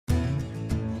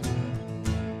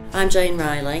I'm Jane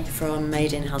Riley from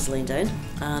Made in Haslingden,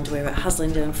 and we're at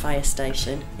Haslingden Fire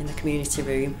Station in the community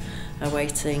room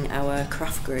awaiting our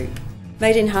craft group.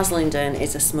 Made in Haslingden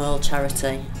is a small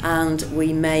charity, and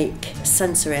we make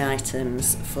sensory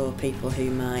items for people who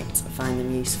might find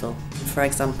them useful. For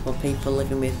example, people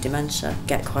living with dementia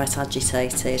get quite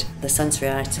agitated. The sensory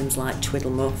items like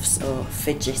twiddle muffs or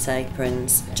fidget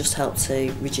aprons just help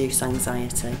to reduce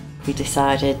anxiety. We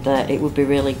decided that it would be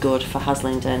really good for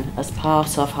Haslingden, as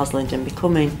part of Haslingden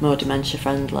becoming more dementia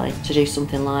friendly, to do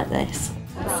something like this.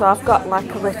 So I've got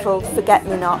like a little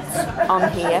forget-me-not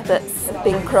on here that's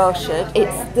been crocheted.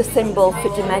 It's the symbol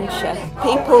for dementia.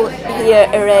 People here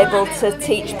are able to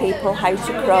teach people how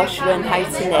to crochet and how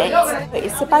to knit. But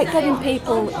it's about getting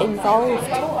people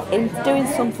involved in doing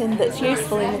something that's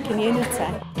useful in the community.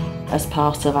 As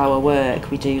part of our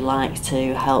work, we do like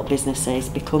to help businesses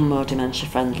become more dementia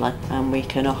friendly, and we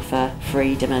can offer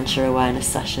free dementia awareness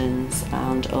sessions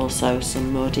and also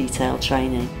some more detailed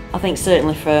training. I think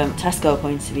certainly from Tesco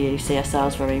point of view, CSR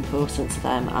is very important to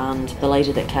them, and the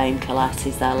lady that came, Colette,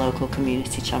 is their local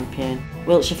community champion.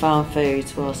 Wiltshire Farm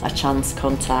Foods was a chance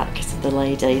contact. The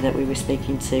lady that we were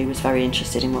speaking to was very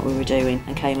interested in what we were doing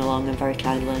and came along and very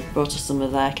kindly brought us some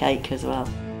of their cake as well.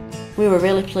 We were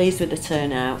really pleased with the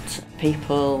turnout.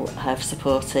 People have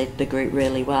supported the group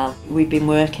really well. We've been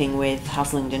working with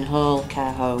Haslingden Hall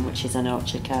Care Home, which is an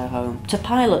orchard care home, to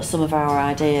pilot some of our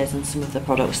ideas and some of the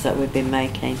products that we've been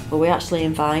making. But we actually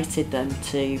invited them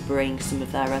to bring some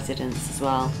of their residents as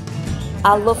well.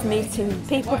 I love meeting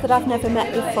people that I've never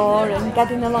met before and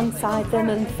getting alongside them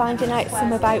and finding out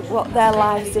some about what their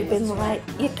lives have been like.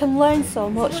 You can learn so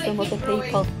much from other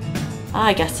people.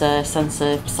 I get a sense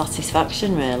of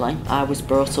satisfaction, really. I was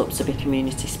brought up to be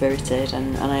community spirited,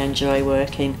 and I enjoy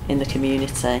working in the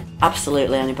community.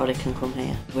 Absolutely anybody can come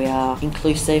here. We are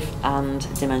inclusive and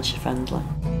dementia friendly.